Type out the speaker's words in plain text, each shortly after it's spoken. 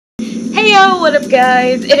Hey yo, what up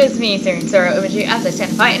guys? It is me, Sero Imagery, as I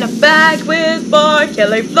stand fighting a bag with my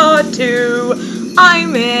Kelly Flaw 2.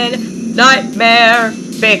 I'm in Nightmare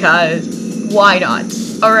because why not?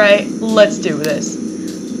 Alright, let's do this.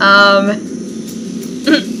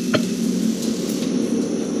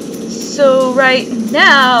 So right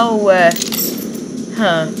now,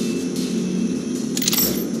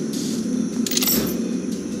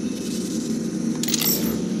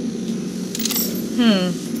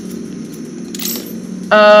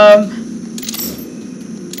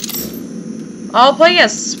 I'll play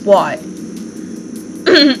as SWAT.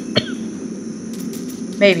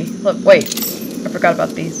 Maybe. Look, wait. I forgot about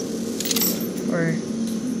these. Or...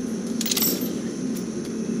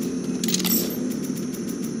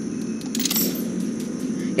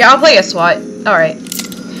 yeah, I'll play as SWAT. Alright.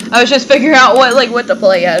 I was just figuring out what to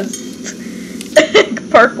play as.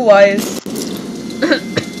 Park-wise.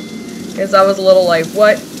 Because I was a little like,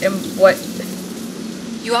 what?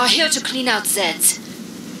 You are here to clean out Zeds.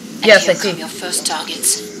 And yes, here I see. Come your first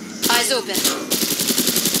targets. Eyes open.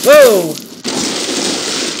 Whoa!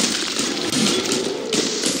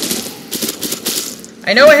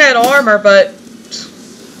 I know I had armor, but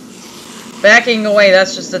backing away,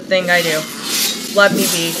 that's just a thing I do. Let me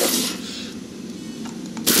be.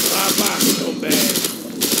 Bye-bye, scumbag.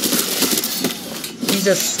 He's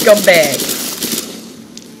a scumbag.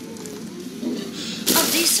 A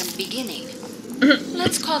decent beginning.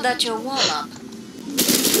 Let's call that your warm-up.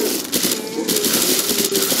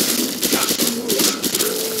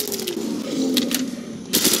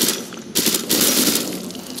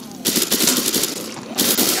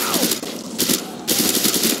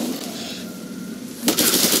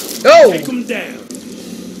 Go! Take him down.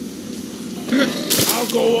 I'll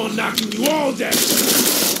go on knocking you all down.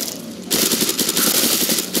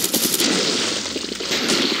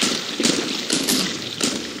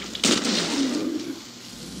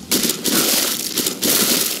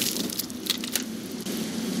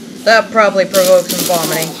 That probably provokes some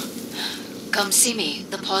vomiting. Come see me.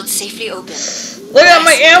 The pod's safely open. Look at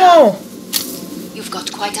my ammo! You've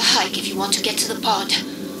got quite a hike if you want to get to the pod.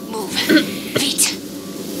 Move. Feet.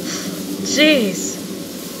 Jeez.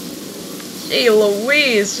 Gee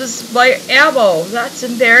Louise, just my ammo. That's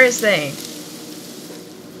embarrassing.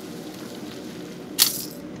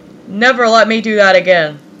 Never let me do that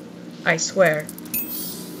again. I swear.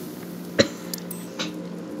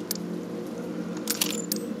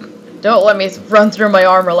 Don't let me run through my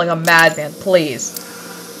armor like a madman, please.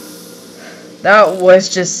 That was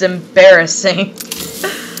just embarrassing.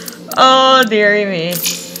 Oh, dearie me.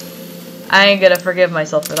 I ain't gonna forgive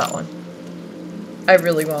myself for that one. I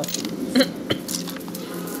really won't.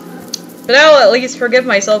 But I'll at least forgive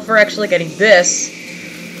myself for actually getting this.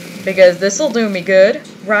 Because this'll do me good,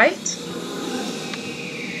 right?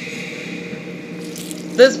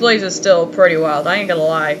 This place is still pretty wild, I ain't gonna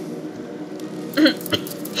lie.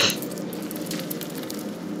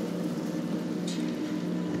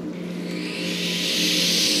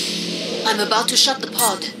 I'm about to shut the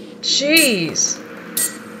pod. Jeez.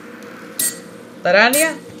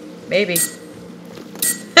 Larania? Maybe.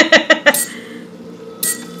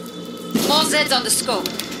 More Zeds on the scope.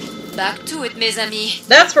 Back to it, mes amis.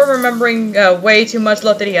 That's for remembering way too much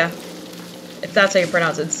loteria. If that's how you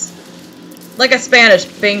pronounce it. It's like a Spanish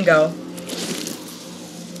bingo. Bye-bye,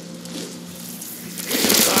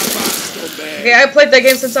 scumbag. Okay, I played that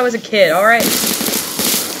game since I was a kid, alright?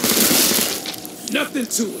 Nothing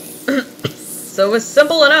to it. So it was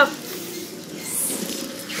simple enough.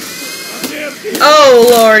 Damn, Oh,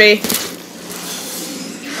 lordy.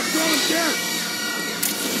 I'm going down.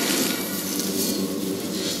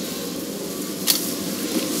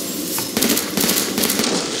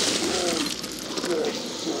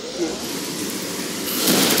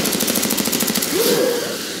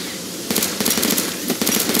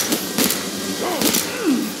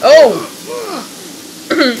 Oh!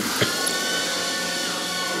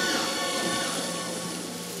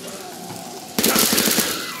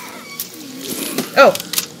 Oh.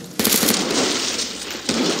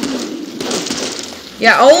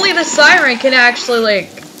 Yeah, only the siren can actually,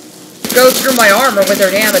 like, go through my armor with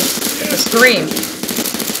her damage. The scream.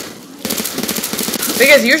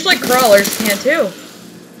 Because usually crawlers can too.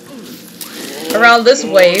 Around this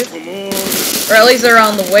wave. Come on. Or at least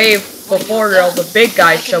around the wave before all the big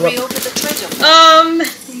guys show up. Reopen the treasure. Come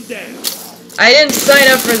down. I didn't sign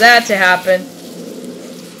up for that to happen.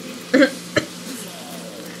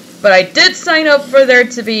 But I did sign up for there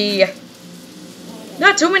to be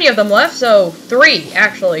not too many of them left, so 3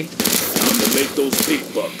 actually. Time to make those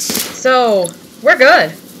big bucks. So we're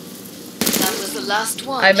good. That was the the last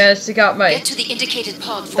one. I managed to get my... Get to the indicated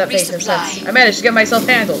pod for That makes no resupply. sense. I managed to get myself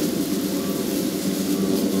handled.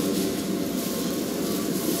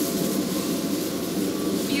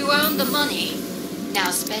 You earned the money.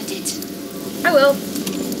 Now spend it. I will.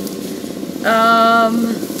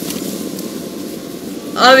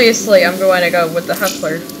 Obviously, I'm going to go with the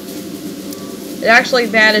Hustler. It actually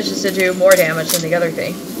manages to do more damage than the other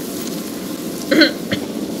thing.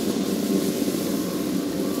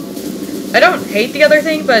 I don't hate the other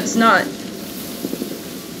thing, but it's not...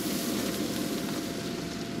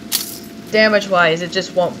 Damage-wise, it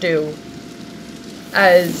just won't do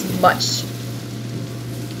as much.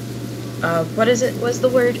 What is it? What's the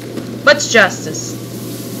word? Much justice.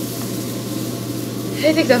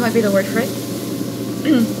 I think that might be the word for it.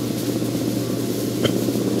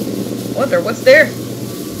 Wonder what's there.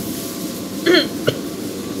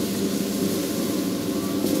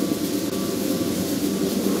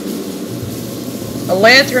 A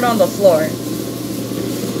lantern on the floor.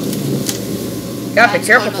 Gotta be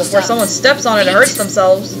careful before someone steps on it and hurts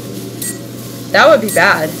themselves. That would be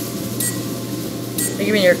bad.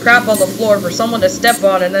 Leaving your crap on the floor for someone to step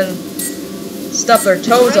on and then stuff their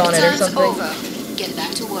toes on it or something. Over. Get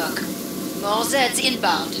back to work. More Zeds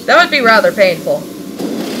inbound. That would be rather painful.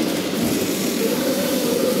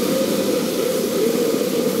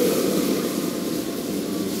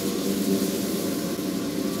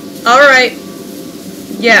 Alright.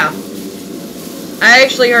 Yeah. I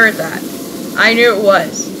actually heard that. I knew it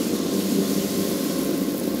was.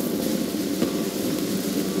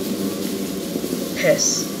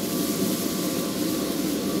 Piss.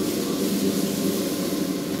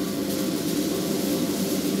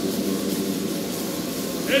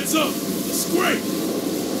 Heads up! Scrape!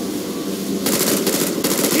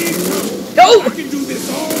 Keep coming! Go! I can do this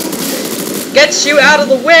all day! Get you out of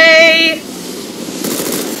the way!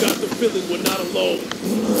 Got the feeling we're not alone.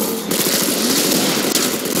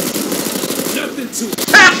 Nothing to it.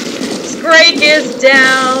 Ah! Scrake is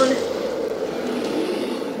down.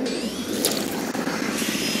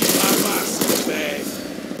 Bye-bye, scumbag.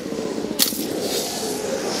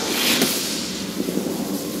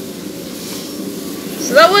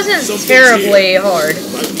 So that wasn't terribly hard,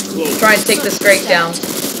 trying to take the Scrake down.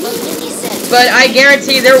 But I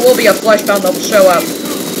guarantee there will be a Fleshbound that will show up.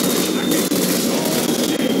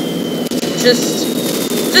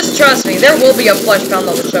 Just trust me, there will be a Fleshbound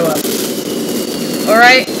that will show up.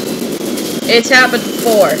 Alright? It's happened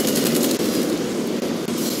before.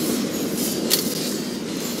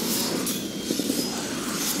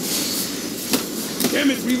 Damn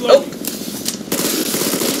it, reload. Oh.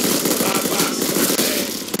 Bye-bye, scumbag.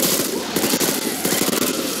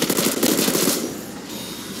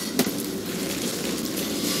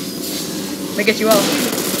 Let me get you all.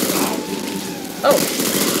 Oh.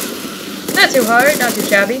 Not too hard, not too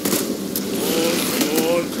shabby. Come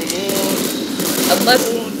on. Unless...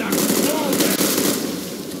 Come on, knock the wall down.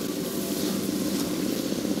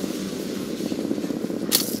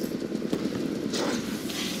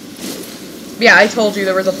 Yeah, I told you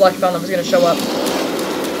there was a Fleshbound that was going to show up. Big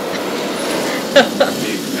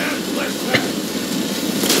fat flesh pack.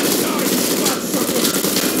 Die, you spot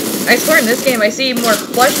sucker. I swear in this game I see more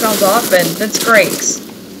Fleshbounds often than Scrakes.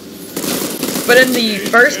 But in the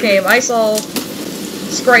first game I saw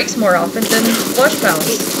Scrakes more often than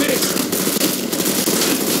Fleshbounds.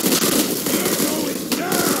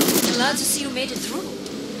 Glad to see you made it through.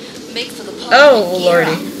 Make for the pod. Oh,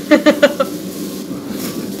 lordy.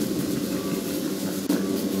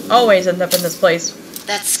 Always end up in this place.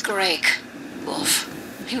 That's Scrake. Oof.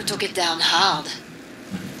 You took it down hard.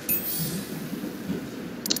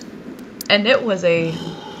 And it was a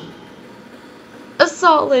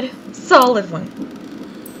solid one.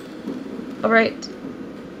 Alright.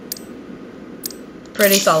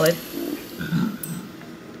 Pretty solid.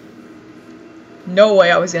 No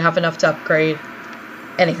way I was gonna have enough to upgrade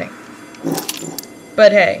anything.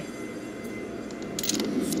 But hey.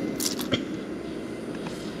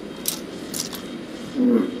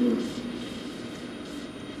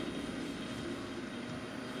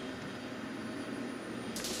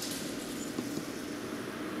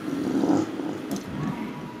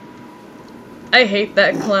 I hate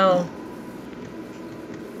that clown.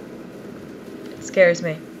 It scares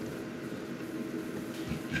me.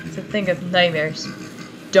 It's a thing of nightmares.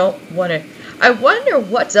 Don't want to. I wonder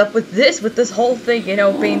what's up with this whole thing, you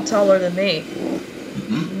know, being taller than me.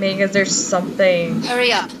 Maybe because there's something.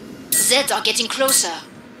 Hurry up. Zeds are getting closer.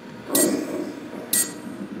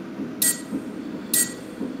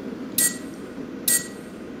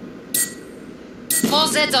 More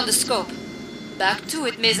Zeds on the scope. Back to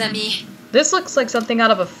it, mes amis. This looks like something out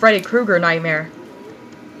of a Freddy Krueger nightmare.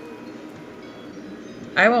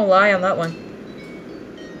 I won't lie on that one.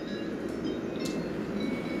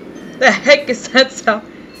 The heck is that sound?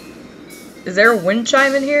 Is there a wind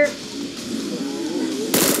chime in here?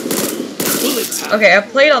 Okay, I've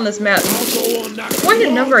played on this map quite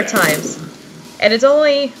a number of times. And it's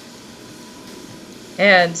only...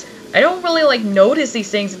 And I don't really, like, notice these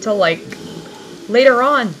things until, like, later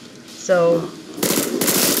on. So...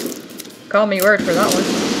 Call me word for that one.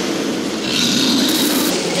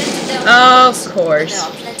 Of course. There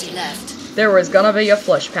are plenty left. There was gonna be a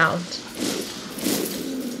flesh pound.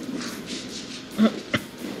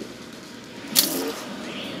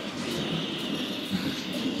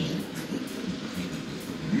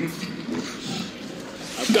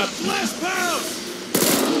 I've got flash pound.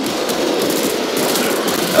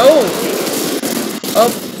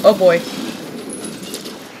 Oh boy.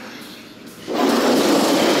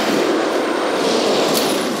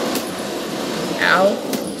 Ow.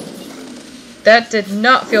 That did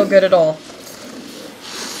not feel good at all.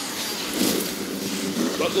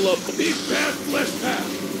 Buckle up, big bad flesh pound.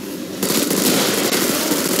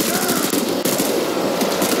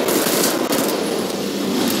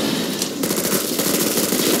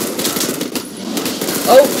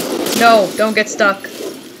 Oh, no, don't get stuck.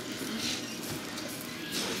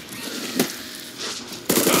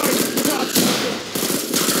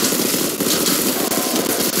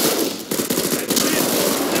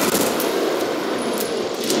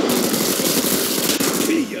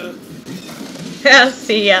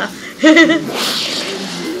 See ya.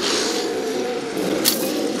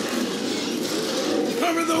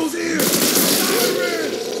 Cover those ears.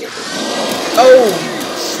 Oh.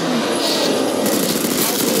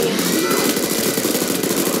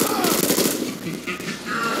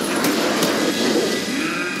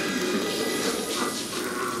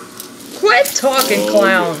 Quit talking,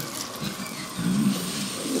 clown.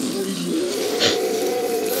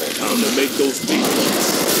 Time to make those beats.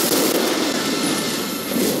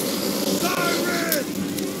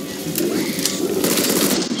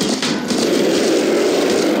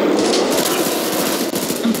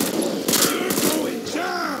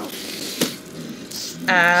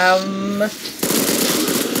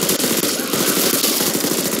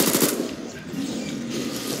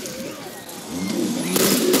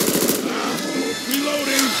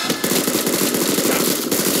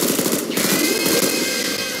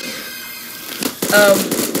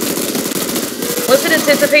 Wasn't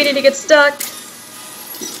anticipating to get stuck.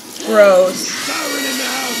 Gross. Siren in the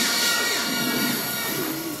house.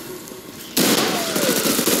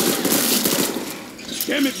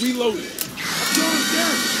 Damn it, reloaded. Going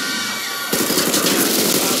down.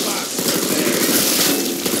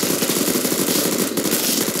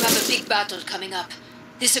 You have a big battle coming up.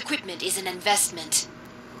 This equipment is an investment.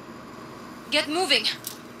 Get moving.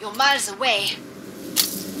 You're miles away.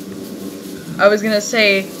 I was gonna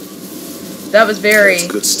say that was very,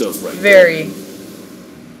 That's good stuff right very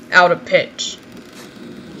out of pitch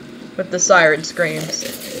with the siren screams,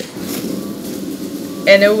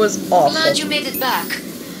 and it was awful. Glad you made it back.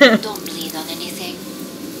 Don't bleed on anything.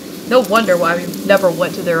 No wonder why we never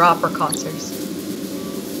went to their opera concerts.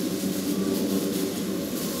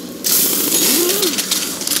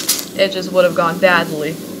 It just would have gone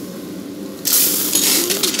badly.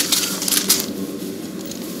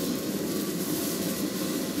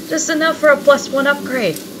 Just enough for a +1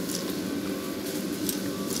 upgrade.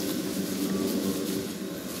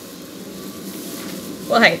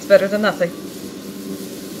 Well, hey, it's better than nothing.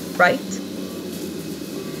 Right?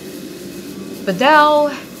 But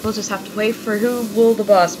now, we'll just have to wait for who will the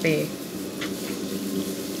boss be.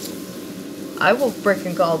 I will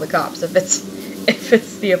frickin' call the cops if it's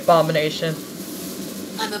the Abomination.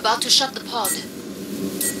 I'm about to shut the pod.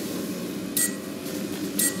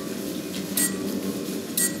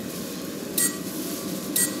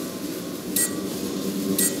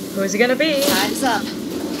 Who's it gonna be? Time's up.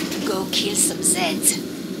 Go kill some Zeds.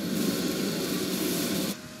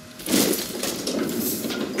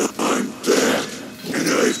 I'm back, and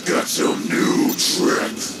I've got some new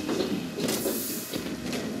tricks.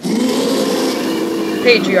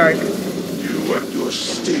 Patriarch. You let your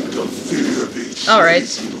stink of fear be.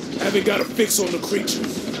 Alright. Haven't got a fix on the creature.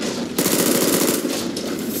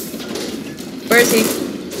 Where is he?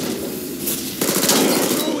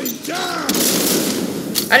 Going down.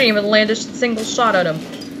 I didn't even land a single shot at him.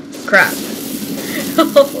 Crap.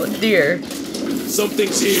 Oh dear.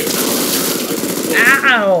 Something's here.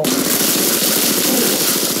 Ow!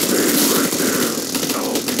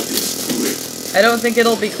 I don't think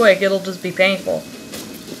it'll be quick, it'll just be painful.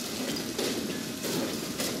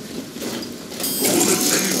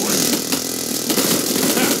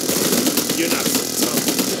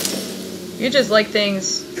 You just like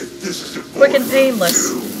things If this is a quick and painless.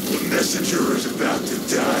 the messenger is about to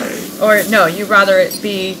die. Or, no, you'd rather it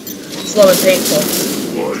be slow and painful.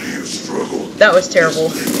 Why do you struggle? That was terrible.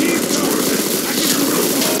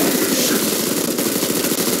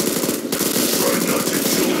 Try not to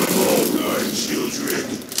kill them all, my children.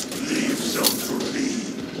 Leave some for me.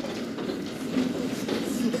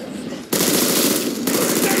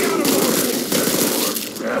 Stay out of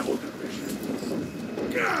order. Gravel division.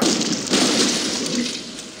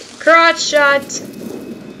 Crotch shot!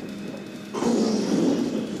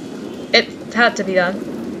 It had to be done.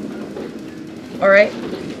 Alright.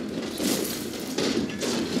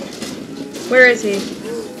 Where is he?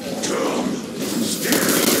 Tom,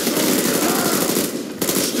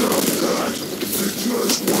 stop that. They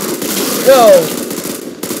just want to play. Whoa!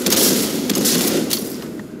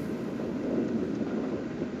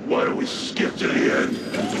 Why don't we skip to the end?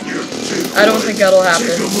 You take I don't think that'll happen.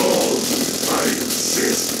 Take them all. I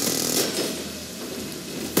insist.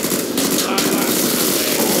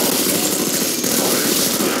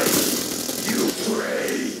 You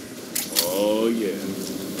pray. Oh, yeah.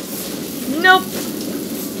 Nope.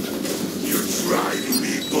 You're driving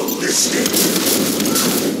me ballistic.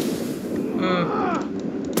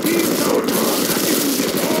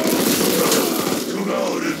 Come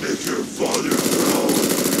out and make your father proud.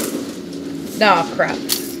 Nah, crap.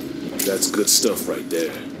 That's good stuff right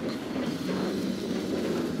there.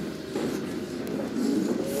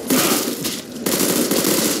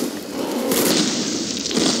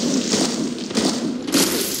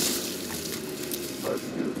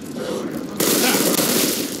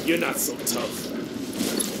 You're not so tough.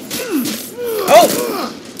 Oh!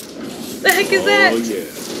 The heck is that? Oh, yeah.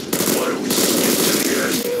 Why don't we skip to the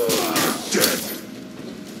end? You're dead.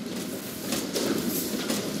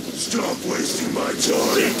 Stop wasting my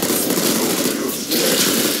time. You're dead.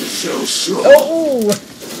 So so. Oh!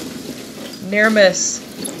 Near miss.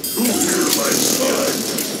 Who here, my son?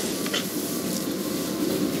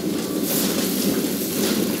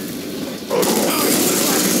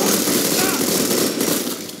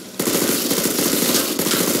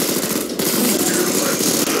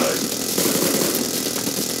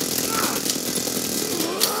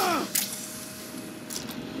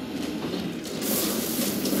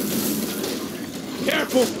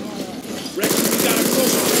 Careful! Reckon we got a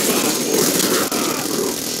close on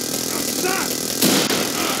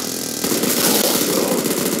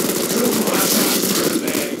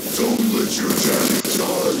Don't let your daddy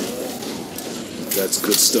die. That's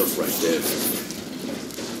good stuff right there.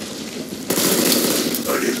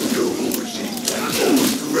 I didn't know who was eating that.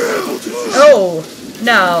 Only gravel to Oh!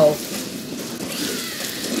 No.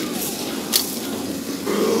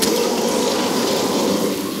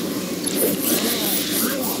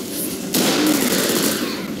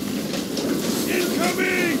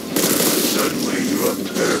 Incoming! Suddenly you have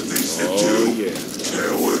better things to Oh, do. yeah.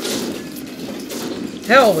 Coward.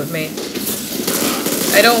 Hell with me.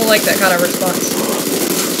 I don't like that kind of response.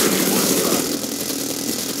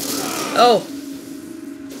 Oh.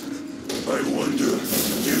 I wonder,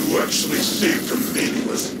 you actually saved a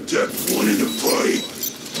meaningless death wanting to fight?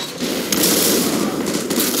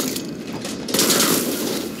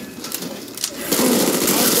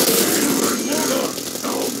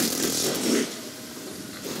 I'll make this quick.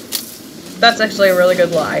 That's actually a really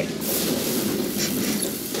good lie.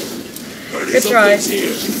 Good try.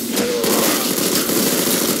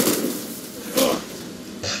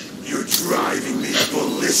 You're driving me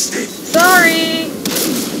ballistic. Sorry!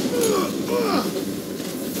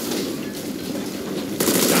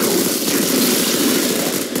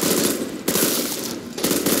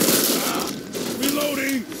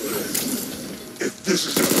 Reloading! If this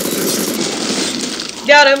is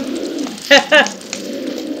Got him!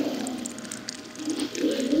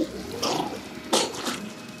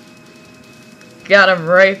 Got him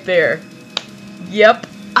right there. Yep,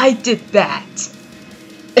 I did that.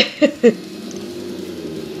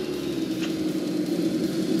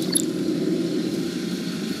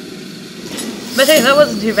 But hey, that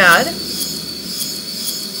wasn't too bad.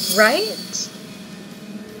 Right?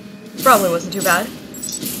 Probably wasn't too bad.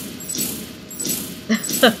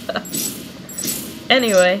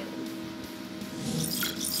 Anyway.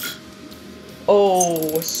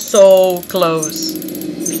 Oh, so close.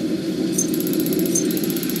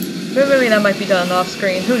 Maybe that might be done off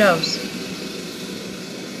screen. Who knows?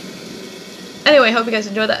 Anyway, hope you guys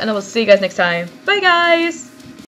enjoyed that, and I will see you guys next time. Bye, guys!